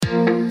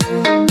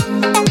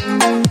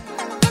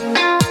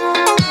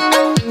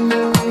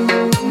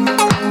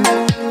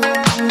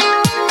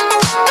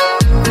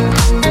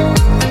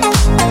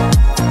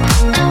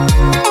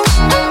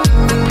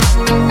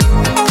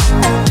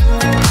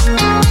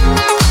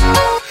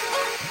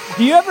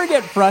Do you ever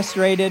get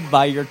frustrated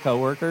by your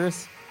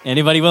coworkers?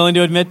 Anybody willing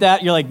to admit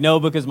that? You're like, no,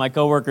 because my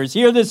coworker's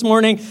here this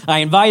morning. I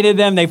invited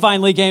them. They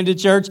finally came to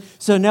church.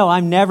 So no,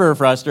 I'm never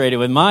frustrated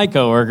with my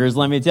coworkers,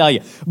 let me tell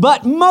you.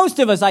 But most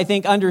of us, I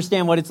think,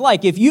 understand what it's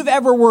like. If you've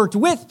ever worked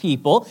with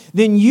people,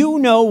 then you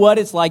know what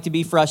it's like to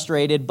be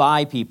frustrated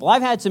by people.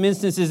 I've had some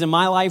instances in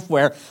my life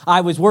where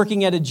I was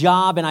working at a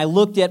job and I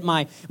looked at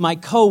my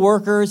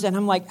coworkers and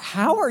I'm like,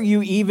 how are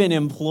you even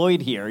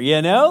employed here?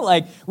 You know,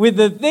 like with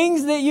the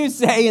things that you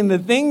say and the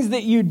things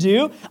that you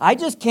do, I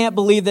just can't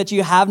believe that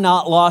you have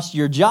not lost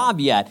your job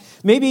yet.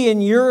 Maybe in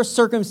your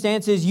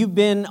circumstances, you've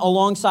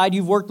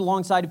worked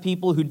alongside of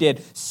people who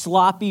did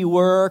sloppy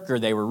work, or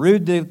they were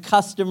rude to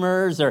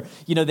customers, or,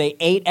 they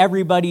ate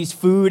everybody's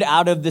food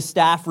out of the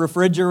staff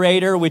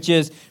refrigerator, which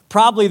is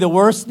probably the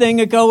worst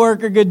thing a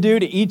coworker could do,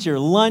 to eat your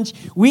lunch.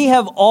 We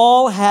have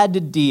all had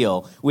to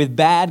deal with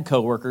bad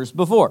coworkers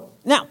before.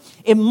 Now,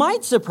 it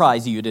might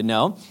surprise you to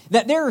know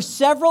that there are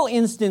several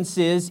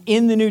instances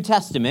in the New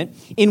Testament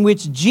in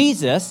which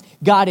Jesus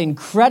got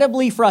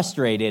incredibly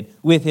frustrated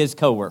with his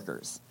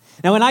coworkers.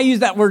 Now, when I use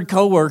that word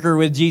coworker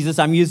with Jesus,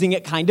 I'm using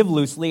it kind of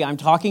loosely. I'm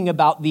talking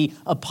about the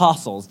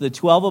apostles, the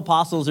 12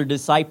 apostles or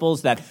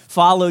disciples that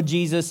followed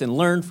Jesus and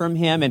learned from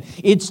him. And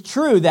it's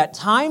true that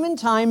time and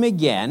time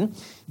again,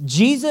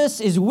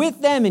 Jesus is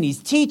with them and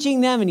he's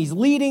teaching them and he's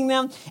leading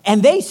them.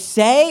 And they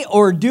say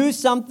or do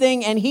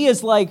something and he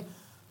is like,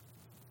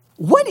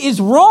 what is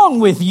wrong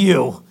with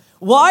you?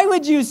 Why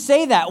would you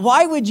say that?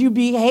 Why would you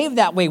behave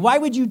that way? Why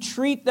would you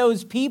treat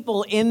those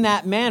people in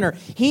that manner?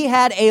 He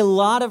had a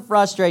lot of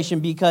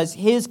frustration because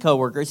his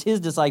coworkers, his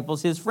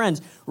disciples, his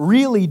friends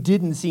really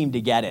didn't seem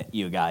to get it,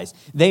 you guys.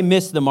 They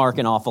missed the mark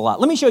an awful lot.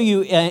 Let me show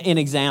you an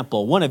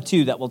example, one of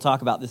two that we'll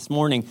talk about this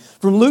morning,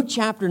 from Luke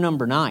chapter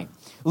number 9.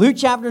 Luke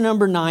chapter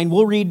number 9,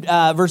 we'll read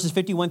verses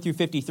 51 through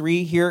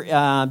 53 here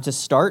to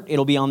start.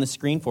 It'll be on the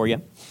screen for you.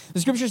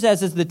 The scripture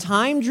says, as the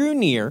time drew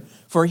near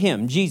for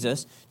him,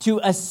 Jesus, to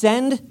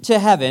ascend to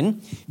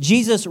heaven,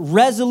 Jesus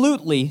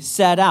resolutely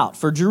set out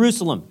for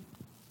Jerusalem.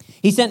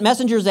 He sent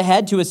messengers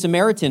ahead to a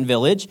Samaritan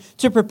village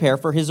to prepare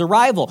for his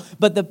arrival.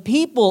 But the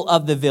people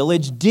of the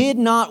village did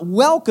not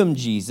welcome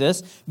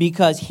Jesus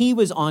because he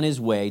was on his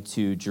way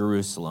to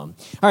Jerusalem.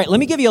 All right, let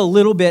me give you a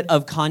little bit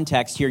of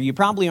context here. You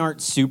probably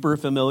aren't super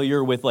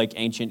familiar with like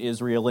ancient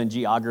Israel and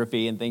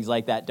geography and things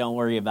like that. Don't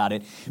worry about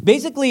it.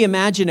 Basically,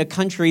 imagine a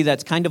country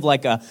that's kind of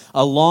like a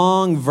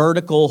long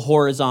vertical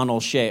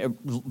horizontal shape.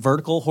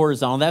 Vertical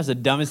horizontal, that's the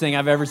dumbest thing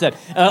I've ever said.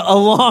 A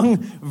long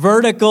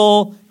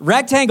vertical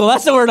rectangle,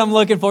 that's the word I'm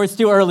looking for. It's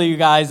too early, you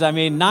guys.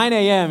 9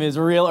 a.m. is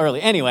real early.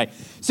 Anyway,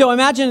 so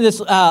imagine this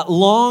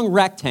long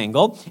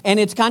rectangle, and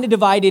it's kind of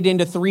divided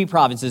into three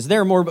provinces. There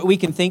are more, but we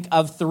can think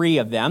of three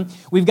of them.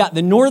 We've got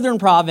the northern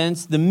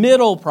province, the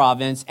middle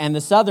province, and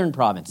the southern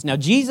province. Now,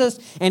 Jesus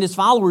and his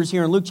followers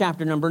here in Luke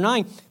chapter number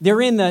 9,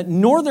 they're in the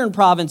northern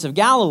province of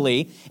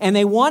Galilee, and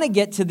they want to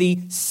get to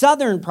the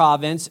southern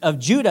province of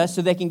Judah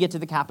so they can get to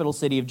the capital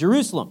city of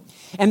Jerusalem.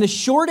 And the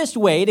shortest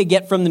way to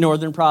get from the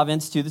northern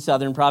province to the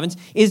southern province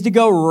is to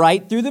go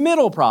right through the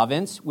middle province,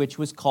 which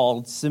was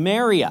called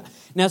Samaria.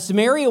 Now,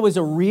 Samaria was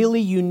a really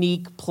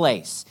unique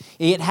place.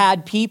 It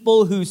had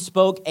people who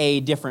spoke a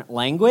different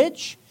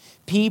language,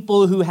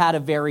 people who had a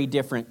very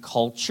different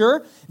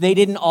culture. They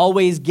didn't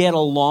always get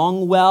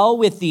along well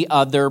with the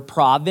other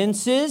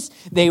provinces.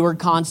 They were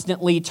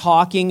constantly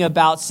talking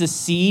about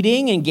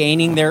seceding and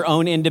gaining their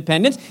own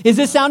independence. Is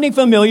this sounding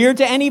familiar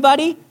to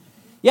anybody?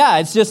 Yeah,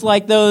 it's just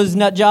like those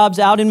nut jobs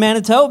out in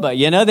Manitoba.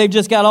 They've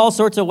just got all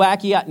sorts of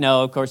wacky...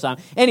 No, of course not.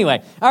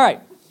 Anyway, all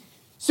right.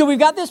 So we've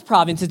got this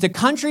province. It's a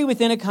country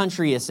within a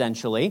country,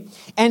 essentially.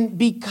 And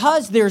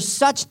because there's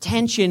such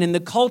tension and the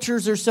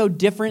cultures are so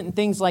different and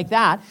things like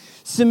that,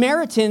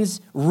 Samaritans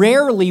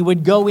rarely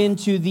would go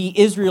into the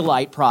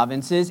Israelite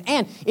provinces.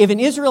 And if an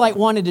Israelite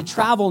wanted to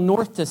travel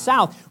north to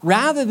south,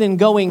 rather than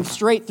going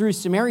straight through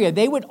Samaria,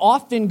 they would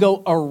often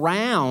go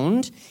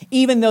around,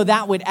 even though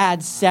that would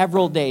add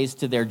several days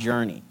to their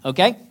journey,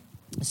 okay?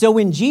 So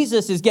when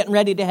Jesus is getting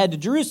ready to head to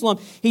Jerusalem,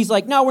 he's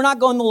like, no, we're not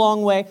going the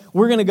long way.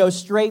 We're going to go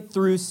straight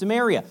through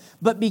Samaria.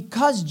 But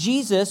because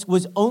Jesus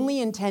was only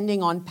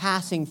intending on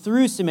passing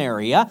through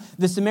Samaria,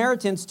 the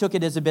Samaritans took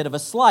it as a bit of a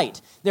slight.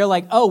 They're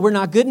like, oh, we're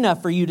not good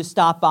enough for you to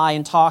stop by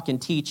and talk and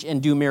teach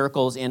and do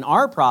miracles in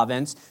our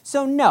province.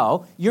 So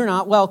no, you're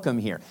not welcome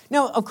here.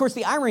 Now, of course,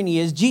 the irony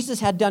is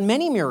Jesus had done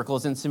many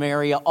miracles in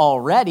Samaria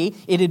already.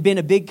 It had been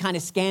a big kind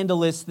of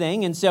scandalous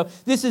thing. And so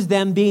this is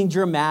them being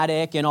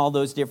dramatic and all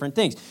those different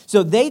things.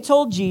 So they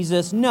told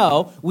Jesus,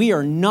 no, we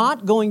are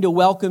not going to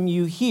welcome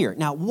you here.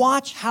 Now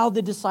watch how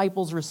the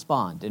disciples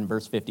respond in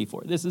verse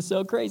 54. This is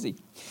so crazy.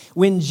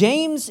 When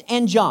James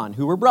and John,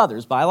 who were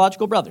brothers,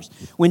 biological brothers,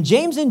 when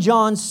James and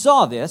John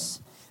saw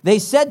this, they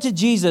said to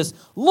Jesus,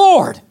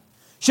 Lord,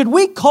 should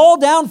we call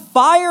down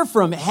fire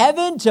from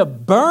heaven to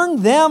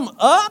burn them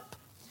up?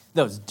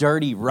 Those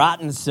dirty,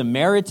 rotten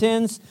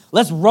Samaritans.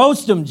 Let's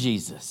roast them,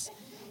 Jesus.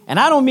 And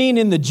I don't mean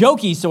in the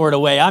jokey sort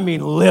of way. I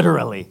mean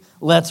literally.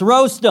 Let's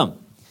roast them.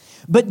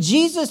 But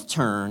Jesus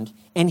turned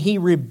and he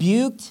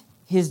rebuked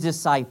his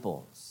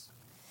disciples.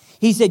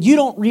 He said, you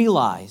don't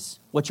realize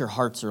what your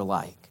hearts are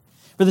like.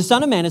 For the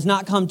Son of Man has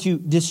not come to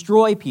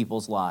destroy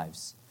people's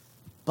lives,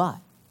 but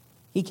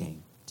he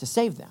came to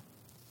save them.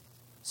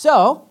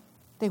 So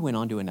they went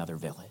on to another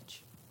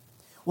village.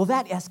 Well,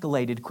 that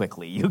escalated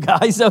quickly, you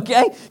guys,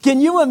 okay?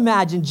 Can you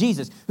imagine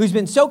Jesus, who's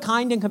been so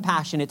kind and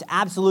compassionate to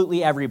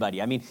absolutely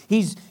everybody? I mean,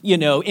 he's,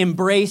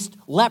 embraced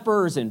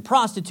lepers and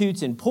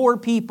prostitutes and poor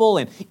people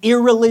and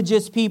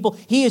irreligious people.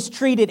 He has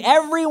treated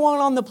everyone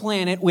on the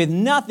planet with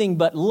nothing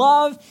but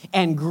love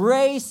and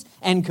grace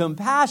and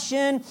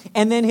compassion.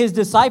 And then his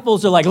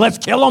disciples are like, let's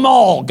kill them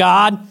all,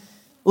 God.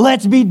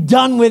 Let's be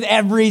done with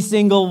every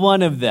single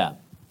one of them.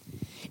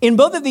 In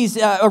both of these,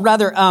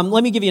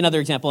 let me give you another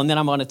example, and then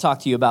I'm going to talk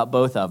to you about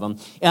both of them.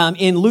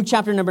 In Luke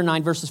chapter number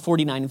 9, verses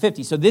 49 and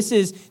 50. So this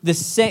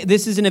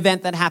is an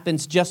event that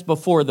happens just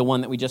before the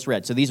one that we just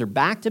read. So these are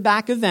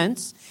back-to-back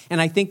events,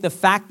 and I think the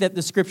fact that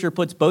the Scripture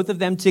puts both of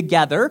them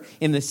together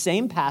in the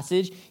same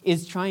passage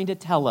is trying to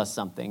tell us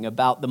something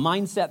about the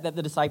mindset that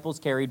the disciples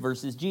carried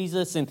versus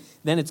Jesus, and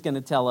then it's going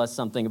to tell us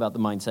something about the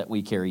mindset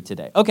we carry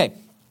today. Okay,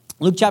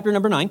 Luke chapter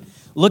number 9,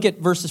 look at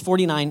verses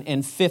 49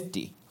 and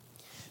 50.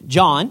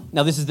 John,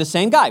 now this is the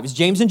same guy. It was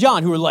James and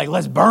John who were like,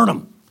 let's burn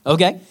him.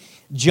 Okay?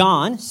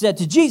 John said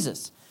to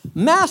Jesus,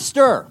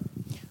 Master,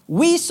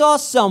 we saw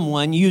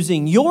someone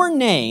using your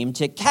name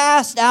to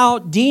cast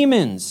out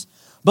demons,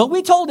 but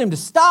we told him to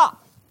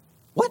stop.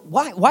 What?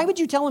 Why would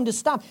you tell him to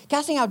stop?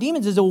 Casting out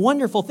demons is a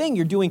wonderful thing.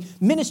 You're doing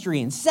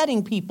ministry and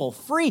setting people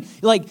free.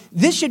 Like,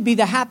 this should be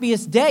the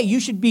happiest day. You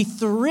should be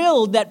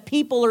thrilled that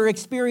people are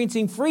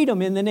experiencing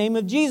freedom in the name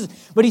of Jesus.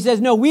 But he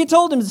says, no, we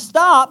told him to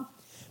stop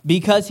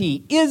because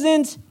he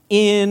isn't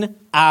in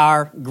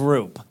our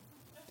group.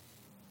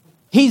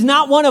 He's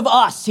not one of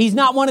us. He's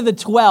not one of the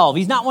 12.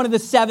 He's not one of the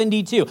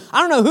 72.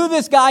 I don't know who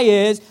this guy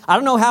is. I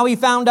don't know how he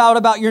found out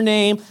about your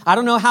name. I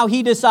don't know how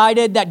he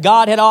decided that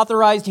God had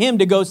authorized him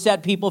to go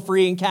set people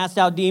free and cast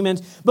out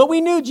demons. But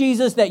we knew,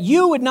 Jesus, that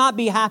you would not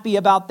be happy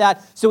about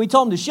that. So we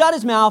told him to shut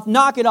his mouth,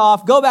 knock it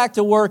off, go back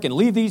to work, and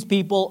leave these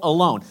people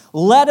alone.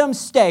 Let them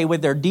stay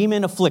with their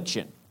demon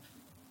affliction.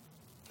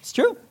 It's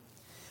true.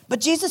 But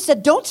Jesus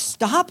said, don't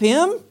stop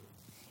him.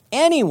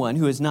 Anyone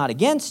who is not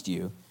against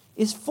you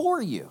is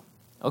for you.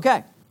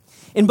 Okay.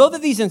 In both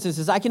of these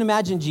instances, I can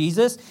imagine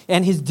Jesus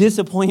and his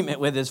disappointment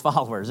with his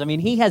followers. I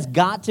mean, he has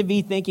got to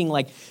be thinking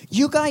like,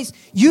 you guys,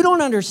 you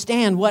don't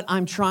understand what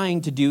I'm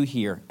trying to do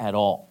here at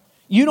all.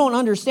 You don't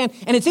understand.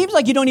 And it seems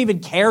like you don't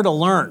even care to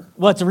learn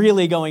what's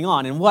really going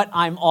on and what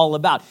I'm all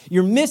about.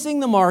 You're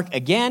missing the mark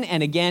again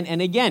and again and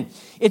again.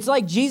 It's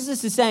like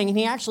Jesus is saying, and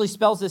he actually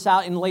spells this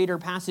out in later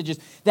passages,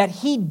 that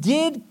he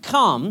did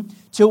come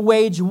to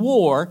wage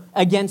war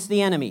against the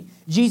enemy.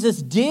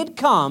 Jesus did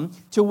come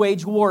to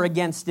wage war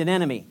against an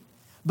enemy.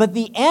 But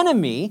the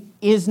enemy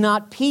is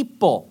not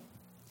people.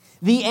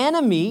 The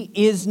enemy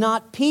is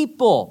not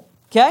people.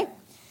 Okay?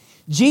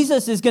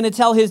 Jesus is going to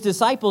tell his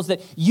disciples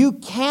that you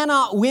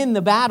cannot win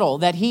the battle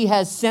that he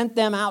has sent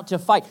them out to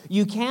fight.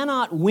 You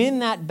cannot win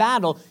that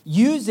battle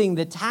using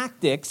the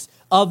tactics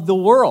of the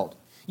world.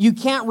 You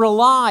can't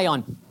rely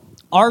on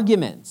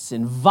arguments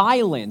and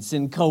violence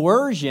and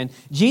coercion.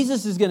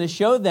 Jesus is going to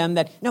show them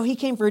that, no, he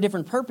came for a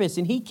different purpose,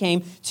 and he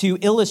came to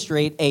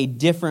illustrate a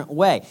different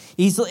way.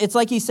 It's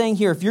like he's saying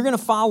here, if you're going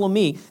to follow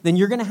me, then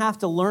you're going to have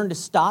to learn to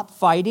stop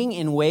fighting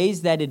in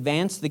ways that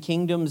advance the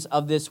kingdoms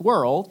of this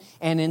world,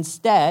 and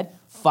instead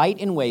fight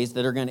in ways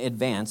that are going to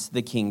advance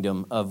the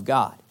kingdom of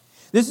God.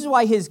 This is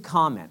why his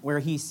comment where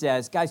he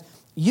says, guys,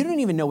 you don't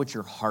even know what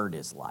your heart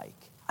is like.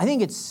 I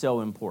think it's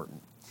so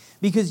important.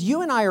 Because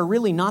you and I are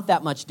really not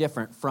that much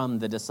different from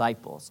the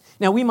disciples.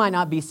 Now, we might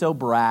not be so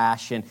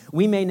brash, and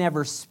we may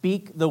never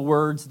speak the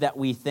words that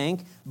we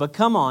think, but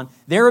come on,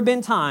 there have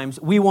been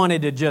times we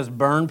wanted to just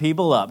burn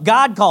people up.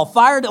 God called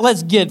fire,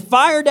 let's get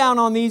fire down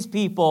on these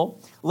people.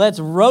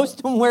 Let's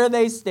roast them where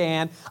they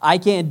stand. I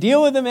can't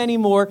deal with them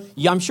anymore.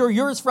 I'm sure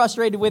you're as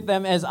frustrated with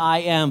them as I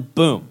am.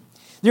 Boom.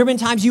 There have been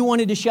times you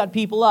wanted to shut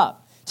people up.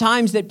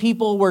 Times that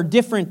people were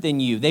different than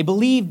you. They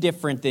believed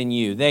different than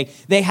you.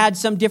 They had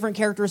some different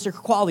characteristic or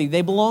quality.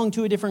 They belonged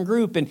to a different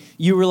group. And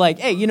you were like,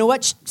 hey, you know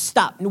what?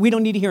 Stop. We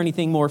don't need to hear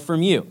anything more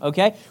from you,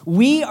 okay?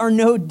 We are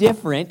no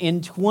different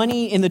in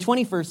the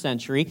 21st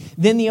century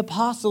than the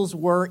apostles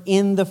were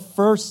in the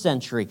first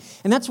century.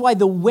 And that's why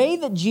the way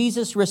that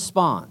Jesus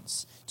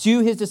responds to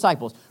his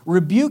disciples,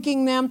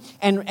 rebuking them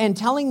and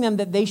telling them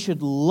that they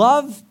should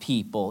love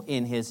people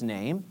in his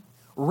name,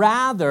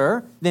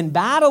 rather than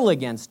battle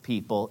against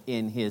people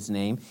in his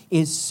name,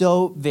 is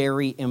so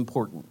very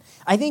important.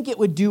 I think it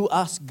would do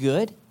us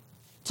good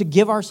to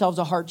give ourselves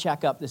a heart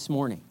checkup this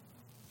morning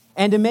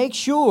and to make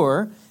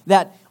sure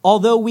that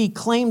although we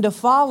claim to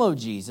follow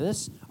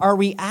Jesus, are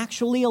we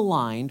actually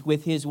aligned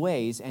with his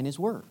ways and his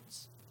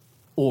words?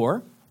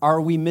 Or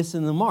are we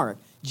missing the mark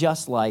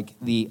just like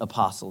the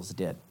apostles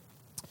did?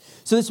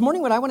 So this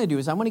morning what I want to do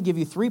is I want to give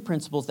you 3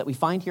 principles that we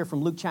find here from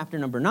Luke chapter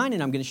number 9,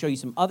 and I'm going to show you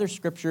some other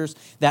scriptures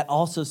that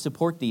also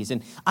support these.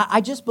 And I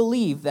just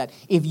believe that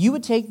if you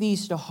would take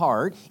these to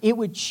heart, it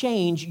would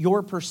change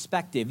your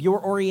perspective,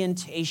 your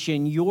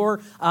orientation,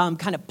 your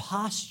kind of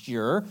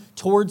posture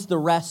towards the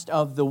rest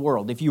of the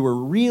world. If you were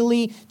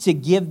really to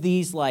give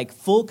these like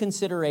full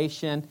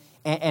consideration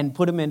and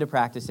put them into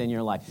practice in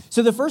your life.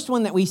 So the first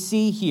one that we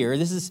see here,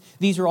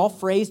 these are all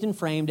phrased and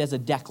framed as a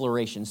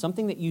declaration,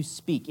 something that you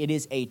speak. It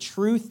is a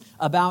truth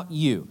about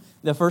you.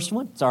 The first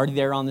one, it's already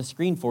there on the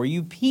screen for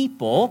you.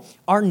 People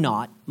are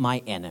not my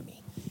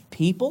enemy.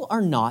 People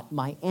are not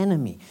my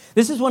enemy.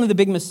 This is one of the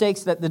big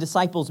mistakes that the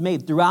disciples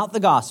made throughout the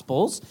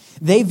Gospels.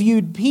 They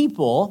viewed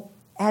people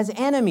as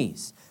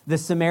enemies. The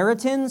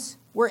Samaritans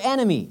were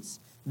enemies.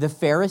 The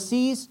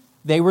Pharisees,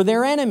 they were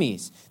their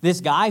enemies.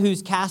 This guy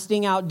who's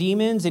casting out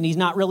demons and he's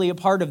not really a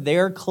part of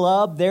their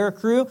club, their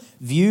crew,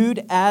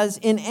 viewed as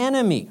an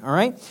enemy, all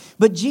right?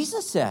 But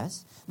Jesus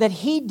says that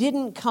he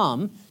didn't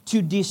come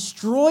to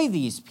destroy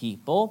these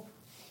people.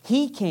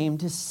 He came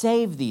to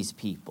save these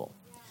people.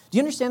 Do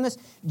you understand this?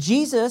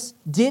 Jesus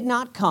did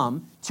not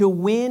come to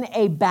win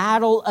a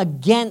battle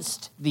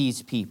against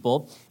these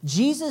people.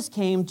 Jesus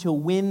came to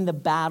win the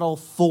battle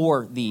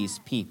for these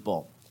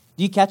people.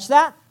 Do you catch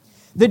that?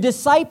 The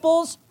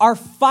disciples are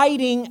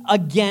fighting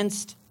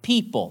against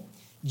people.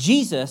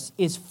 Jesus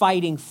is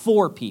fighting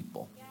for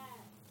people.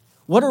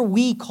 What are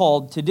we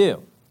called to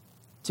do?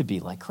 To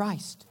be like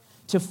Christ.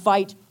 To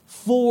fight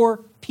for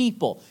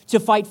people. To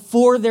fight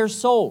for their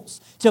souls.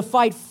 To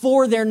fight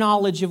for their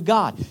knowledge of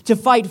God. To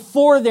fight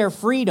for their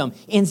freedom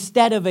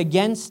instead of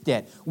against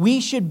it. We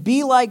should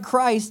be like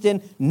Christ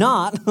and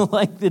not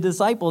like the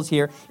disciples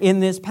here in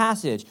this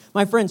passage.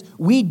 My friends,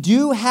 we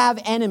do have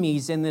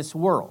enemies in this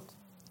world.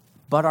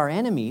 But our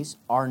enemies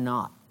are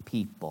not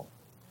people.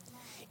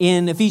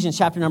 In Ephesians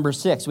chapter number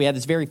 6, we have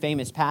this very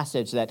famous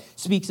passage that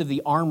speaks of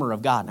the armor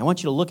of God. And I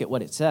want you to look at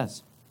what it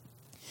says.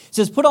 It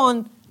says, put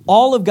on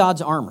all of God's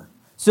armor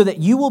so that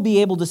you will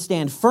be able to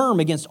stand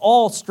firm against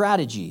all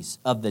strategies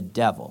of the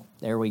devil.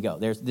 There we go.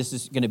 This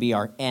is going to be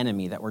our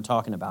enemy that we're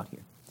talking about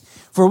here.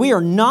 For we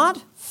are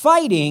not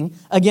fighting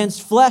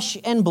against flesh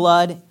and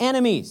blood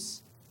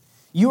enemies.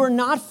 You are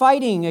not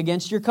fighting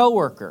against your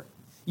coworker.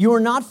 You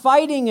are not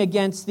fighting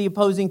against the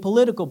opposing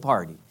political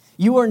party.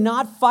 You are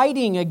not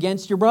fighting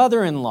against your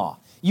brother-in-law.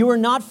 You are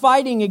not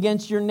fighting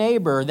against your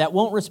neighbor that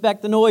won't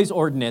respect the noise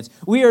ordinance.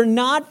 We are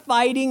not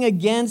fighting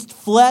against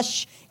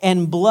flesh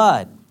and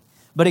blood,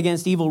 but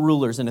against evil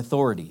rulers and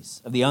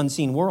authorities of the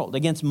unseen world,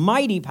 against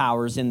mighty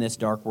powers in this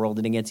dark world,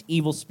 and against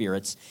evil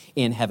spirits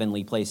in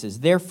heavenly places.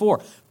 Therefore,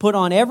 put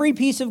on every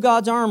piece of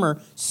God's armor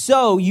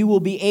so you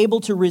will be able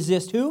to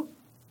resist who?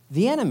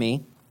 The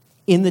enemy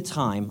in the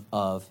time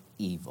of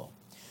evil.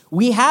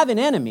 We have an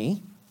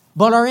enemy,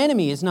 but our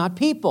enemy is not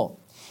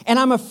people. And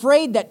I'm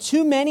afraid that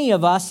too many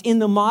of us in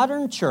the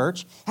modern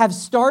church have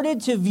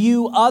started to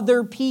view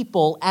other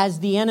people as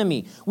the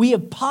enemy. We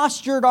have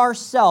postured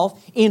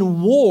ourselves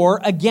in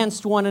war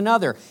against one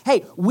another.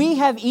 Hey, we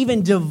have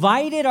even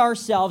divided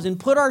ourselves and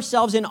put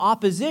ourselves in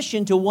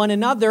opposition to one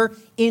another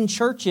in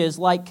churches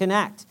like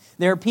Connect.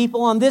 There are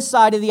people on this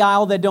side of the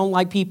aisle that don't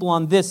like people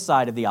on this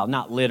side of the aisle.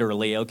 Not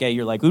literally, okay?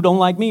 You're like, who don't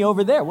like me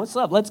over there? What's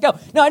up? Let's go.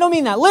 No, I don't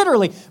mean that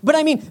literally. But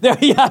I mean,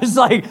 it's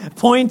like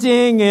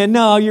pointing and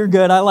no, you're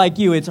good. I like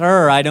you. It's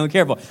her. I don't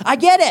care for. I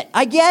get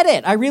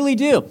it. I really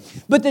do.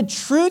 But the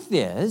truth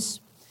is,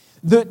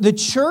 the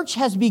church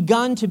has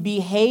begun to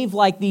behave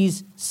like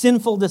these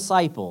sinful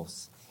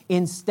disciples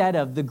instead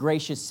of the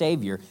gracious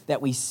Savior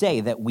that we say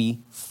that we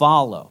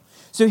follow.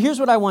 So here's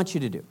what I want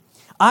you to do.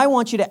 I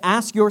want you to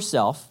ask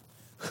yourself,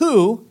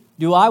 who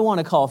do I want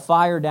to call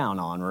fire down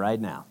on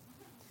right now?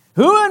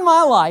 Who in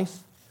my life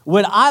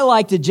would I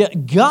like to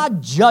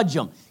God judge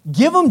them?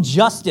 Give them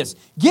justice.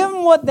 Give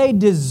them what they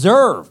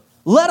deserve.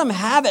 Let them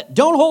have it.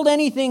 Don't hold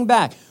anything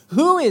back.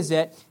 Who is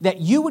it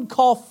that you would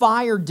call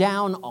fire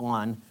down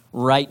on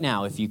right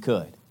now if you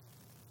could?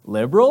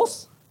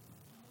 Liberals?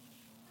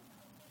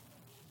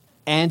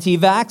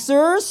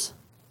 Anti-vaxxers?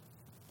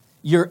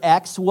 Your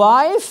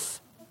ex-wife?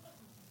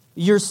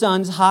 Your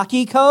son's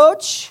hockey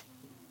coach?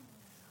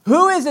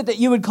 Who is it that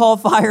you would call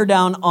fire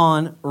down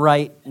on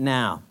right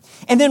now?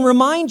 And then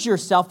remind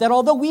yourself that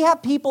although we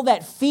have people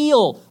that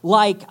feel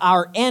like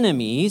our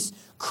enemies,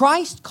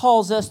 Christ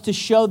calls us to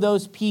show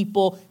those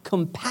people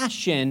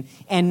compassion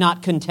and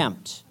not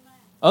contempt.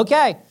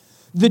 Okay,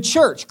 the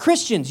church,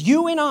 Christians,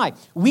 you and I,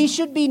 we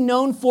should be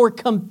known for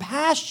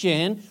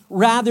compassion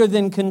rather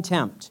than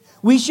contempt.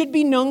 We should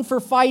be known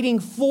for fighting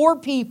for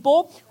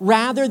people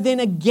rather than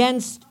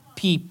against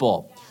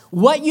people.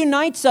 What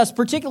unites us,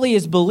 particularly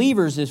as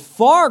believers, is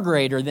far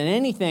greater than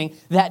anything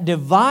that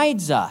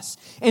divides us.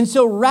 And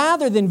so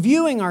rather than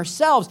viewing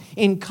ourselves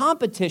in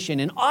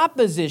competition and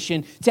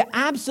opposition to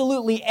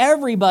absolutely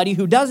everybody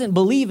who doesn't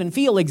believe and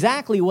feel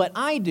exactly what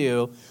I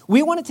do,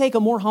 we want to take a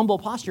more humble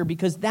posture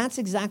because that's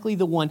exactly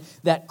the one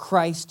that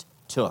Christ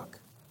took.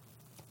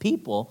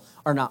 People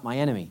are not my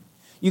enemy.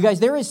 You guys,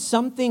 there is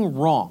something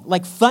wrong,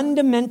 like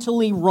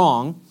fundamentally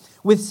wrong,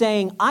 with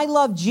saying, I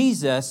love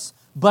Jesus,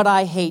 but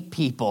I hate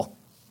people.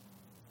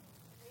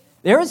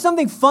 There is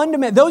something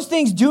fundamental. Those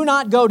things do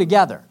not go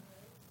together.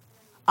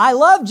 I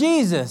love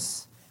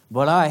Jesus,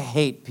 but I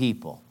hate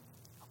people.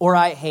 Or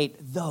I hate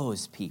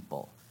those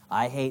people.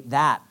 I hate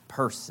that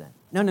person.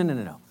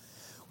 No.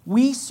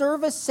 We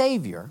serve a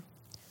Savior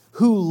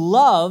who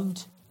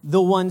loved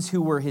the ones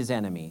who were his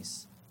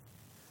enemies,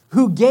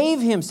 who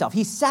gave himself.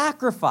 He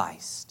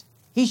sacrificed.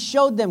 He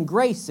showed them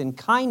grace and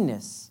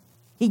kindness.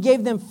 He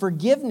gave them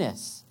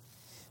forgiveness.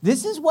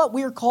 This is what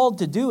we're called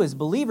to do as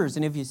believers.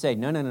 And if you say,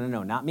 no,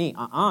 not me.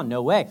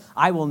 No way.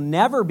 I will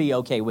never be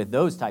okay with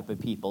those type of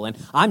people. And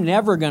I'm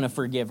never going to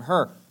forgive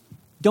her.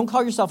 Don't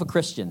call yourself a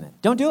Christian then.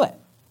 Don't do it.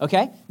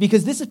 Okay?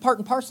 Because this is part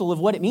and parcel of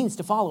what it means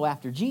to follow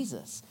after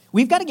Jesus.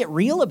 We've got to get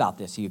real about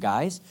this, you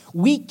guys.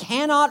 We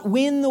cannot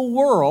win the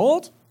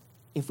world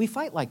if we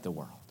fight like the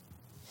world.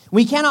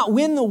 We cannot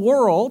win the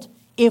world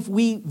if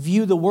we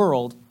view the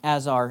world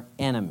as our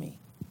enemy.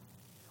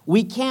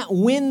 We can't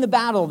win the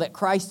battle that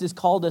Christ has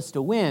called us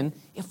to win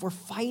if we're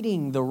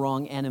fighting the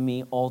wrong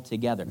enemy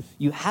altogether.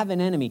 You have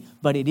an enemy,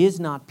 but it is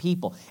not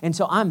people. And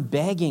so I'm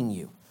begging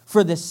you,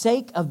 for the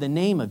sake of the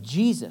name of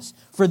Jesus,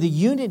 for the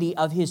unity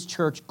of his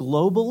church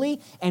globally,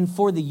 and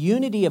for the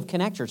unity of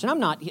Connect Church. And I'm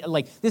not,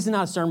 this is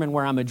not a sermon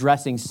where I'm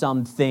addressing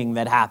something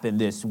that happened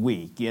this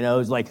week.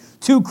 It's like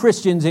 2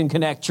 Christians in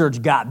Connect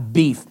Church got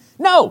beef.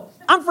 No,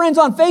 I'm friends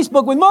on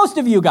Facebook with most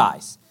of you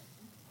guys.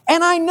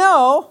 And I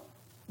know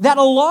that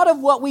a lot of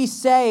what we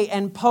say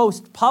and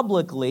post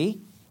publicly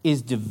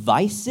is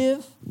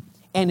divisive,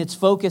 and it's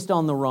focused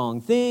on the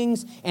wrong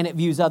things, and it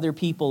views other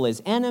people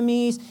as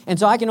enemies. And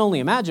so I can only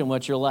imagine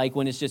what you're like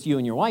when it's just you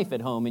and your wife at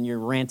home and you're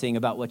ranting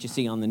about what you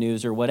see on the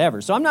news or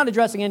whatever. So I'm not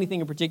addressing anything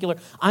in particular.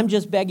 I'm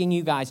just begging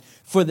you guys,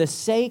 for the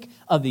sake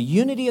of the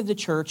unity of the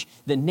church,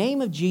 the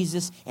name of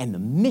Jesus, and the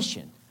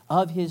mission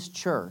of his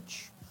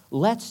church,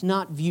 let's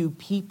not view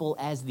people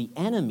as the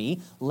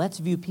enemy. Let's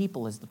view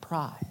people as the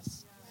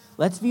prize.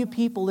 Let's view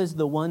people as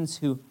the ones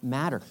who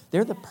matter.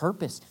 They're the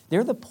purpose.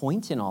 They're the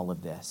point in all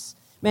of this.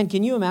 Man,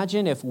 can you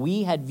imagine if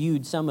we had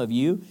viewed some of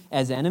you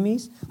as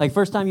enemies? Like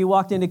first time you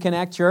walked into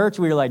Connect Church,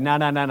 we were like, no,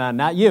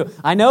 not you.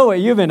 I know what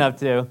you've been up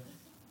to.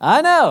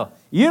 I know.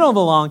 You don't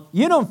belong.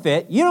 You don't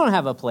fit. You don't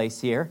have a place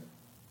here.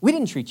 We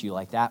didn't treat you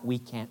like that. We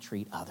can't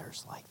treat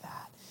others like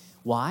that.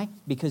 Why?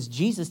 Because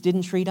Jesus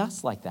didn't treat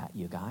us like that,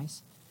 you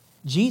guys.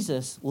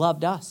 Jesus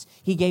loved us.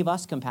 He gave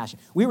us compassion.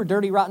 We were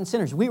dirty, rotten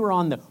sinners. We were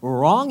on the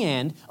wrong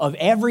end of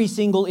every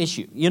single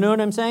issue. You know what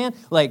I'm saying?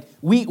 Like,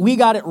 we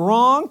got it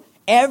wrong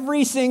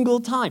every single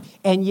time.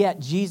 And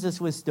yet,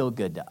 Jesus was still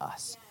good to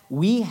us.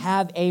 We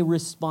have a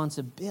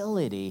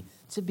responsibility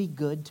to be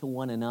good to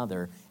one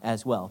another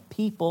as well.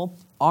 People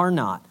are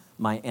not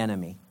my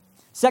enemy.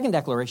 Second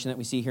declaration that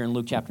we see here in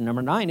Luke chapter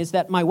number 9 is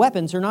that my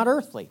weapons are not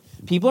earthly.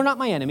 People are not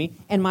my enemy,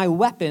 and my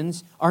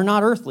weapons are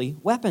not earthly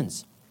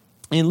weapons.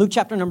 In Luke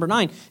chapter number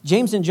 9,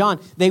 James and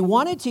John, they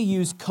wanted to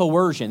use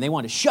coercion. They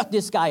wanted to shut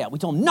this guy up. We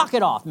told him, knock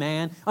it off,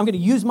 man. I'm going to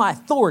use my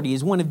authority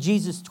as one of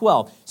Jesus'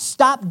 12.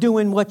 Stop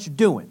doing what you're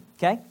doing,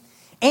 okay?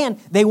 And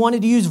they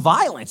wanted to use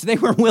violence. They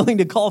were willing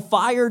to call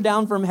fire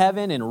down from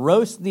heaven and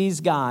roast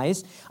these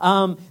guys.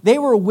 They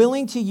were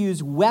willing to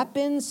use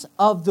weapons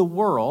of the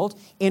world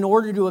in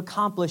order to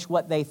accomplish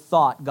what they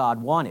thought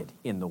God wanted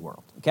in the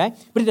world. Okay?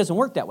 But it doesn't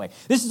work that way.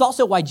 This is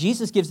also why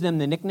Jesus gives them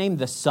the nickname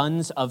the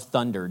Sons of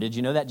Thunder. Did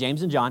you know that?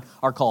 James and John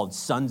are called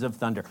Sons of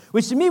Thunder,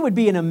 which to me would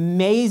be an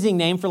amazing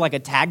name for like a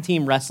tag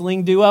team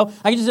wrestling duo.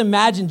 I can just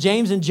imagine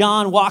James and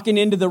John walking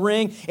into the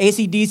ring.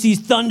 AC/DC's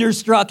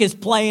Thunderstruck is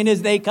playing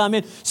as they come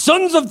in.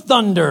 Sons of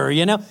Thunder,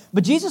 you know?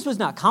 But Jesus was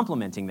not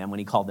complimenting them when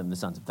he called them the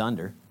Sons of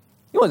Thunder.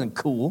 He wasn't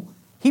cool.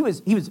 He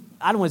was,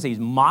 I don't want to say he's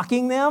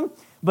mocking them,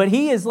 but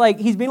he's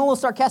being a little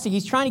sarcastic.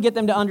 He's trying to get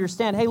them to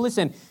understand, hey,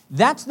 listen,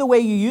 that's the way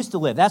you used to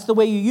live. That's the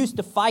way you used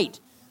to fight.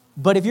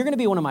 But if you're going to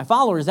be one of my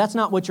followers, that's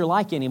not what you're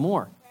like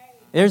anymore.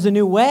 There's a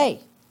new way.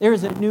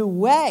 There's a new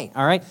way,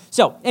 all right?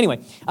 So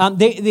anyway,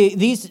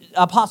 these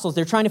apostles,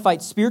 they're trying to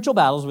fight spiritual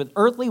battles with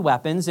earthly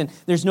weapons, and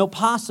there's no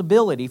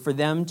possibility for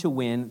them to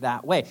win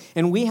that way.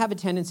 And we have a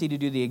tendency to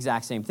do the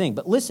exact same thing.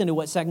 But listen to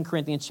what 2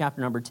 Corinthians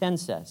chapter number 10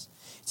 says.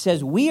 It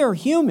says, we are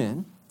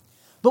human,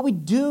 but we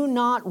do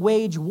not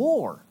wage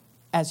war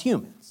as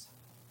humans.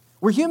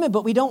 We're human,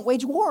 but we don't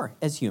wage war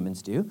as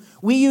humans do.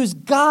 We use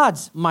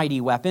God's mighty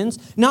weapons,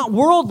 not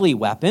worldly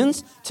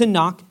weapons, to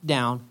knock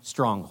down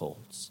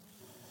strongholds.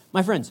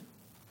 My friends,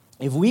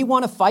 if we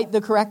want to fight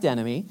the correct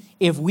enemy,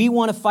 if we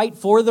want to fight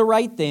for the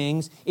right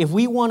things, if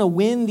we want to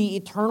win the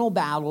eternal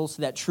battles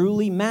that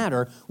truly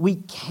matter, we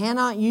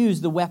cannot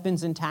use the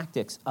weapons and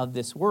tactics of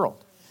this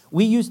world.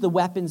 We use the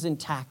weapons and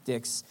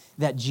tactics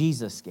that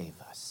Jesus gave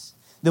us,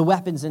 the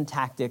weapons and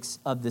tactics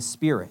of the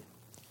Spirit.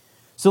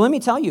 So let me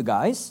tell you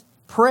guys,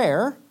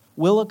 prayer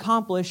will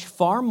accomplish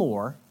far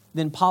more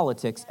than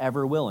politics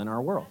ever will in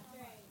our world.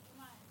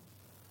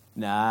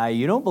 Nah,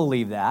 you don't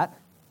believe that.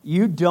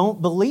 You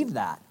don't believe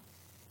that.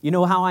 You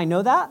know how I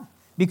know that?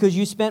 Because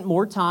you spent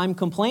more time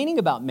complaining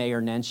about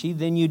Mayor Nenshi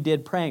than you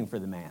did praying for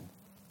the man.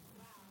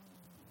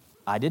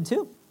 I did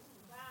too.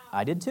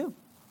 I did too.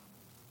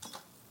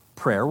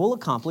 prayer will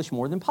accomplish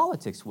more than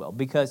politics will,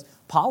 because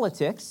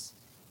politics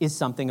is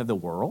something of the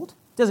world.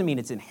 Doesn't mean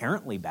it's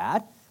inherently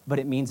bad, but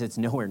it means it's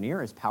nowhere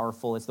near as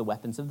powerful as the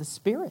weapons of the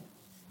Spirit.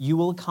 You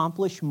will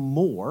accomplish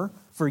more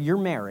for your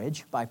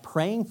marriage by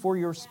praying for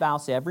your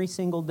spouse every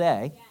single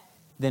day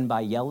than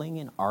by yelling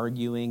and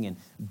arguing and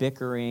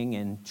bickering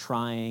and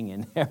trying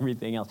and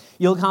everything else.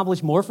 You'll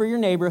accomplish more for your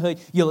neighborhood.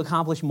 You'll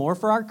accomplish more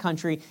for our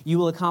country. You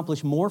will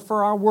accomplish more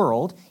for our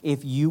world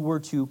if you were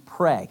to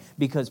pray,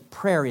 because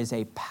prayer is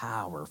a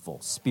powerful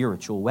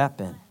spiritual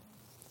weapon.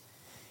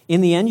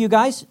 In the end, you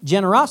guys,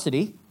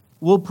 generosity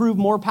will prove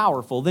more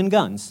powerful than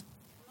guns.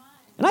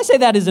 And I say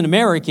that as an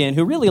American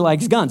who really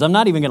likes guns. I'm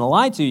not even going to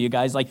lie to you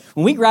guys. Like,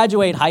 when we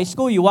graduate high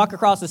school, you walk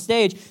across the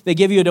stage, they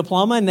give you a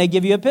diploma and they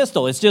give you a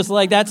pistol. It's just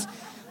like that's...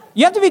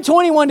 You have to be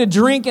 21 to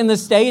drink in the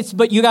States,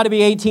 but you got to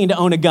be 18 to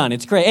own a gun.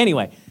 It's crazy.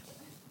 Anyway,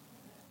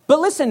 but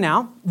listen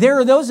now, there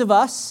are those of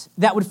us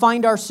that would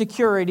find our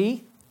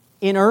security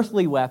in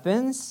earthly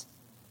weapons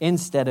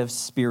instead of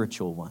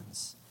spiritual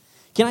ones.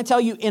 Can I tell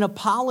you, an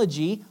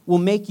apology will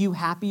make you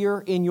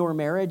happier in your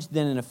marriage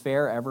than an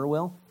affair ever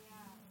will?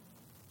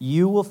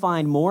 You will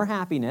find more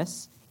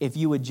happiness if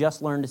you would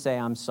just learn to say,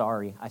 I'm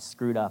sorry, I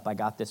screwed up, I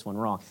got this one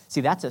wrong.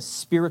 See, that's a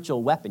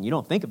spiritual weapon. You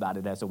don't think about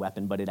it as a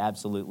weapon, but it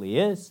absolutely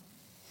is.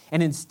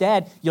 And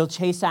instead, you'll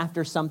chase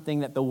after something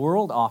that the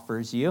world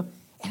offers you,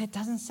 and it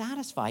doesn't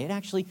satisfy. It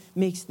actually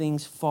makes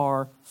things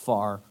far,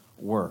 far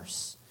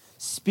worse.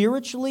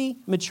 Spiritually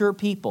mature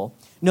people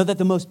know that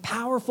the most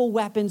powerful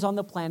weapons on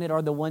the planet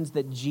are the ones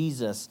that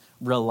Jesus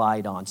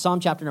relied on. Psalm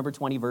chapter number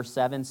 20, verse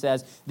 7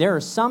 says, there are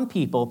some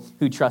people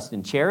who trust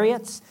in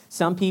chariots,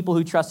 some people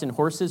who trust in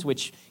horses,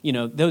 which,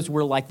 those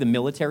were like the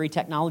military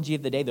technology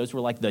of the day. Those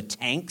were like the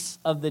tanks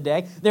of the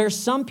day. There are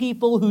some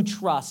people who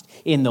trust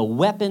in the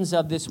weapons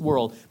of this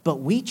world,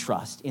 but we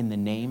trust in the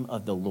name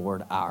of the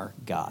Lord our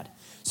God.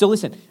 So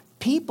listen,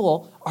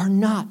 people are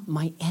not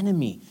my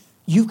enemy.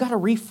 You've got to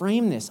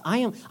reframe this.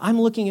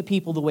 I'm looking at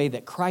people the way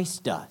that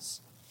Christ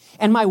does.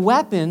 And my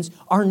weapons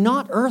are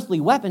not earthly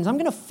weapons. I'm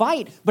going to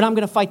fight, but I'm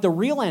going to fight the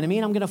real enemy,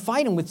 and I'm going to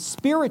fight him with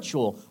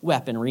spiritual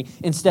weaponry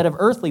instead of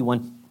earthly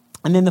one.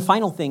 And then the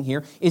final thing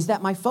here is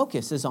that my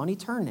focus is on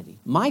eternity.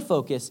 My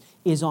focus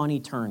is on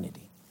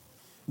eternity.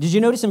 Did you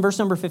notice in verse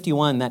number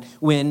 51 that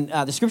when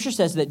the scripture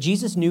says that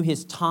Jesus knew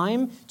his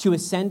time to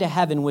ascend to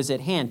heaven was at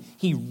hand,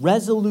 he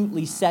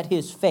resolutely set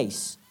his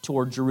face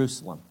toward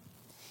Jerusalem.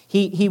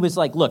 He was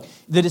like, look,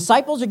 the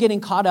disciples are getting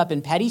caught up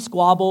in petty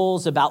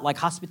squabbles about like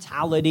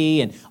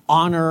hospitality and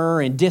honor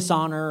and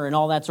dishonor and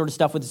all that sort of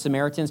stuff with the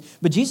Samaritans.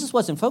 But Jesus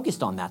wasn't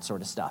focused on that sort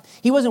of stuff.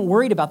 He wasn't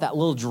worried about that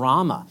little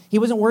drama. He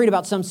wasn't worried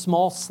about some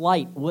small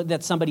slight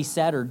that somebody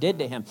said or did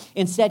to him.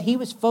 Instead, he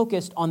was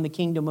focused on the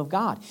kingdom of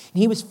God. And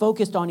he was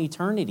focused on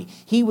eternity.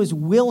 He was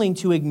willing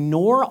to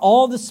ignore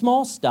all the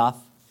small stuff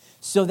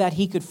so that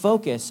he could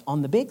focus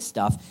on the big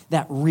stuff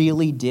that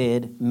really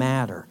did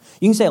matter.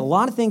 You can say a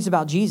lot of things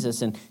about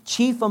Jesus, and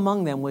chief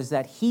among them was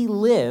that he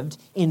lived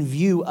in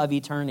view of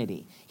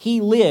eternity. He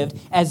lived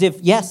as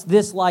if, yes,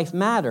 this life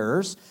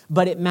matters,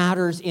 but it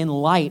matters in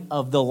light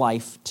of the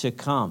life to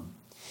come.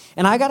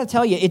 And I got to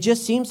tell you, it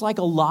just seems like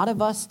a lot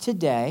of us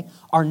today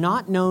are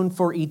not known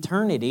for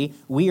eternity.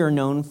 We are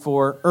known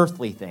for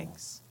earthly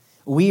things.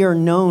 We are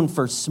known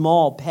for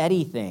small,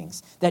 petty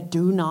things that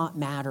do not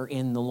matter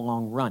in the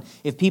long run.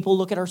 If people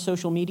look at our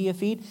social media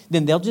feed,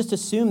 then they'll just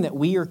assume that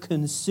we are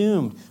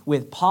consumed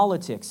with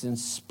politics and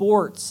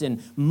sports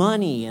and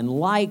money and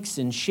likes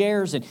and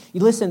shares. And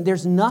listen,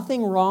 there's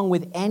nothing wrong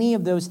with any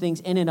of those things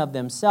in and of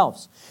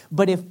themselves.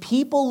 But if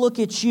people look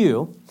at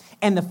you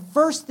and the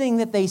first thing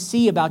that they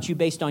see about you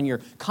based on your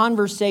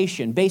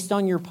conversation, based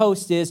on your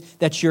post is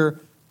that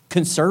you're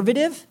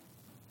conservative,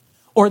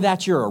 or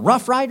that you're a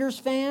Rough Riders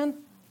fan,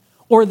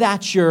 or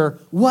that you're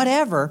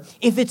whatever,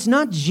 if it's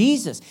not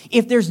Jesus,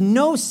 if there's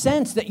no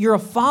sense that you're a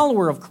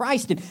follower of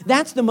Christ, and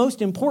that's the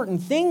most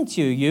important thing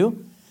to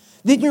you,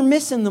 then you're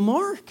missing the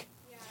mark.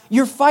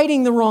 You're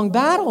fighting the wrong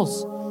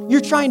battles. You're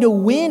trying to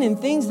win in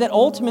things that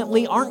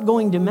ultimately aren't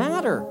going to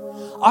matter.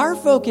 Our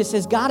focus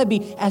has got to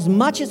be as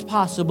much as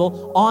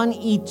possible on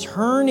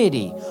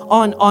eternity,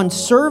 on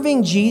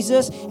serving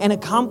Jesus and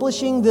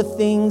accomplishing the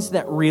things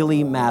that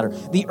really matter.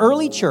 The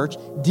early church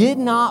did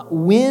not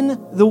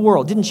win the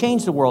world, didn't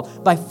change the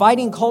world by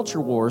fighting culture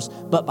wars,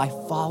 but by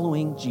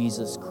following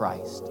Jesus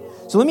Christ.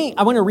 So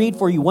I want to read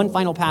for you one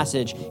final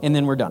passage and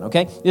then we're done,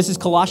 okay? This is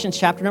Colossians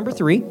chapter number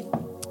 3.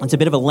 It's a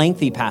bit of a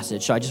lengthy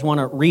passage, so I just want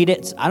to read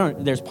it.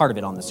 There's part of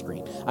it on the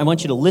screen. I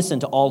want you to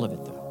listen to all of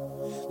it, though.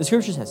 The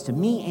scripture says, to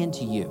me and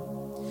to you,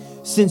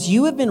 since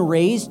you have been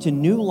raised to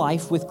new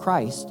life with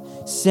Christ,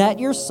 set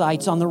your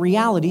sights on the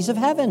realities of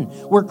heaven,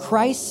 where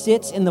Christ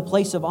sits in the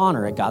place of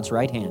honor at God's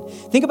right hand.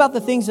 Think about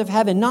the things of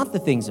heaven, not the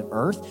things of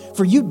earth,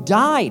 for you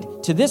died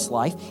to this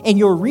life, and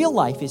your real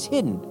life is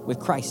hidden with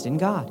Christ in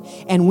God.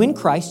 And when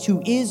Christ,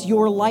 who is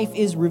your life,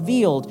 is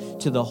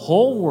revealed to the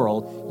whole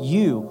world,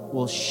 you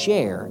will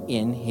share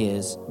in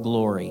his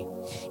glory.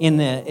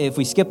 If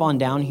we skip on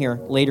down here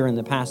later in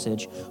the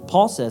passage,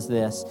 Paul says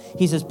this.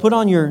 He says, put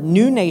on your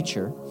new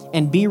nature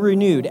and be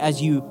renewed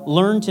as you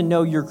learn to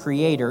know your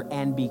Creator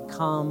and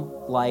become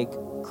like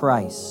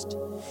Christ.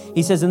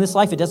 He says, in this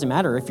life, it doesn't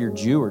matter if you're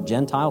Jew or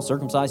Gentile,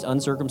 circumcised,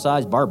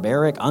 uncircumcised,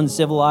 barbaric,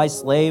 uncivilized,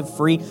 slave,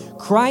 free.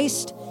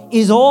 Christ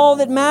is all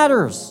that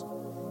matters.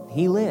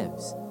 He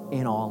lives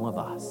in all of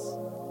us.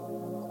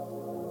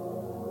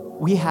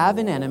 We have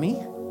an enemy.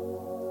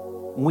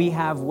 We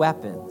have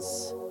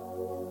weapons.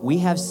 We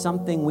have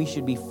something we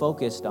should be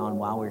focused on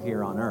while we're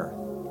here on earth.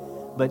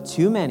 But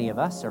too many of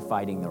us are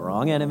fighting the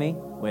wrong enemy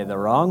with the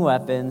wrong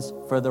weapons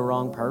for the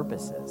wrong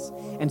purposes.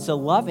 And so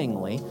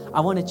lovingly, I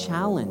want to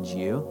challenge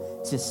you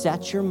to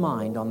set your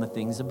mind on the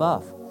things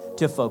above,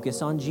 to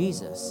focus on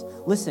Jesus.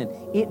 Listen,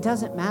 it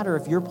doesn't matter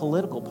if your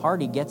political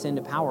party gets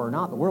into power or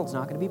not. The world's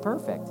not going to be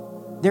perfect.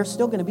 There's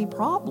still going to be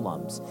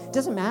problems. It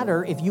doesn't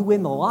matter if you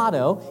win the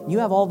lotto, you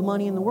have all the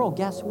money in the world.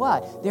 Guess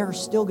what? There are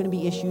still going to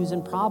be issues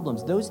and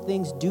problems. Those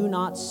things do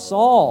not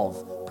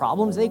solve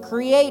problems, they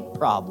create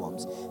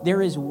problems.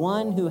 There is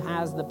one who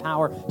has the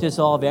power to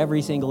solve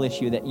every single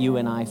issue that you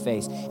and I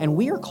face. And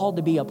we are called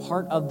to be a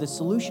part of the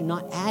solution,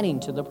 not adding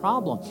to the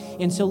problem.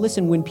 And so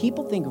listen, when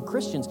people think of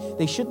Christians,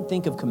 they shouldn't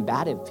think of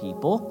combative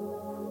people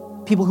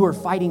who are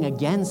fighting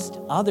against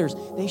others.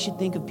 They should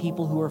think of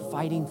people who are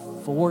fighting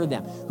for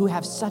them, who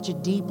have such a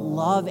deep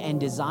love and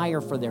desire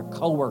for their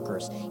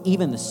coworkers,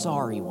 even the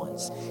sorry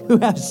ones, who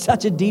have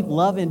such a deep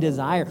love and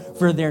desire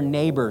for their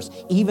neighbors,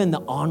 even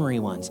the ornery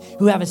ones,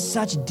 who have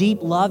such deep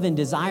love and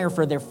desire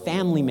for their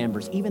family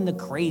members, even the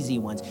crazy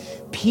ones.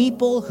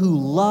 People who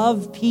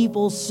love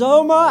people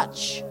so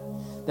much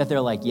that they're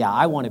like, yeah,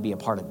 I want to be a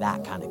part of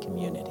that kind of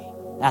community.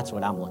 That's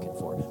what I'm looking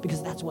for,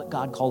 because that's what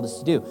God called us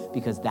to do,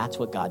 because that's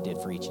what God did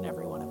for each and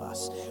every one of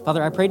us.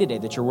 Father, I pray today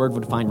that your word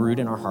would find root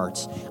in our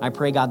hearts. I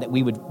pray, God, that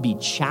we would be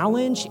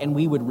challenged and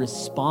we would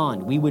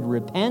respond. We would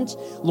repent,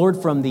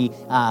 Lord, from the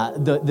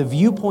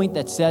viewpoint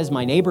that says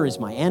my neighbor is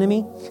my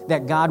enemy,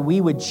 that, God,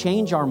 we would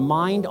change our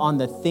mind on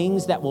the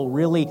things that will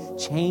really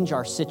change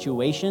our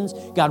situations.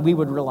 God, we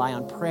would rely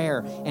on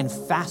prayer and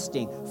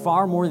fasting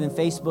far more than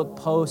Facebook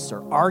posts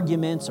or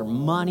arguments or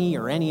money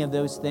or any of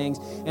those things.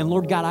 And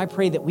Lord God, I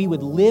pray that we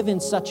would live in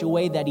such a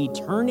way that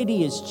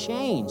eternity is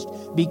changed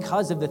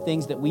because of the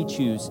things that we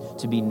choose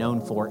to be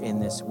known for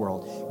in this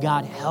world.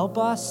 God, help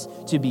us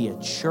to be a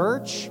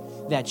church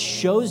that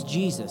shows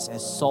Jesus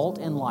as salt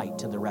and light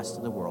to the rest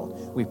of the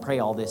world. We pray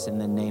all this in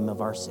the name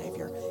of our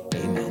Savior.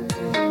 Amen.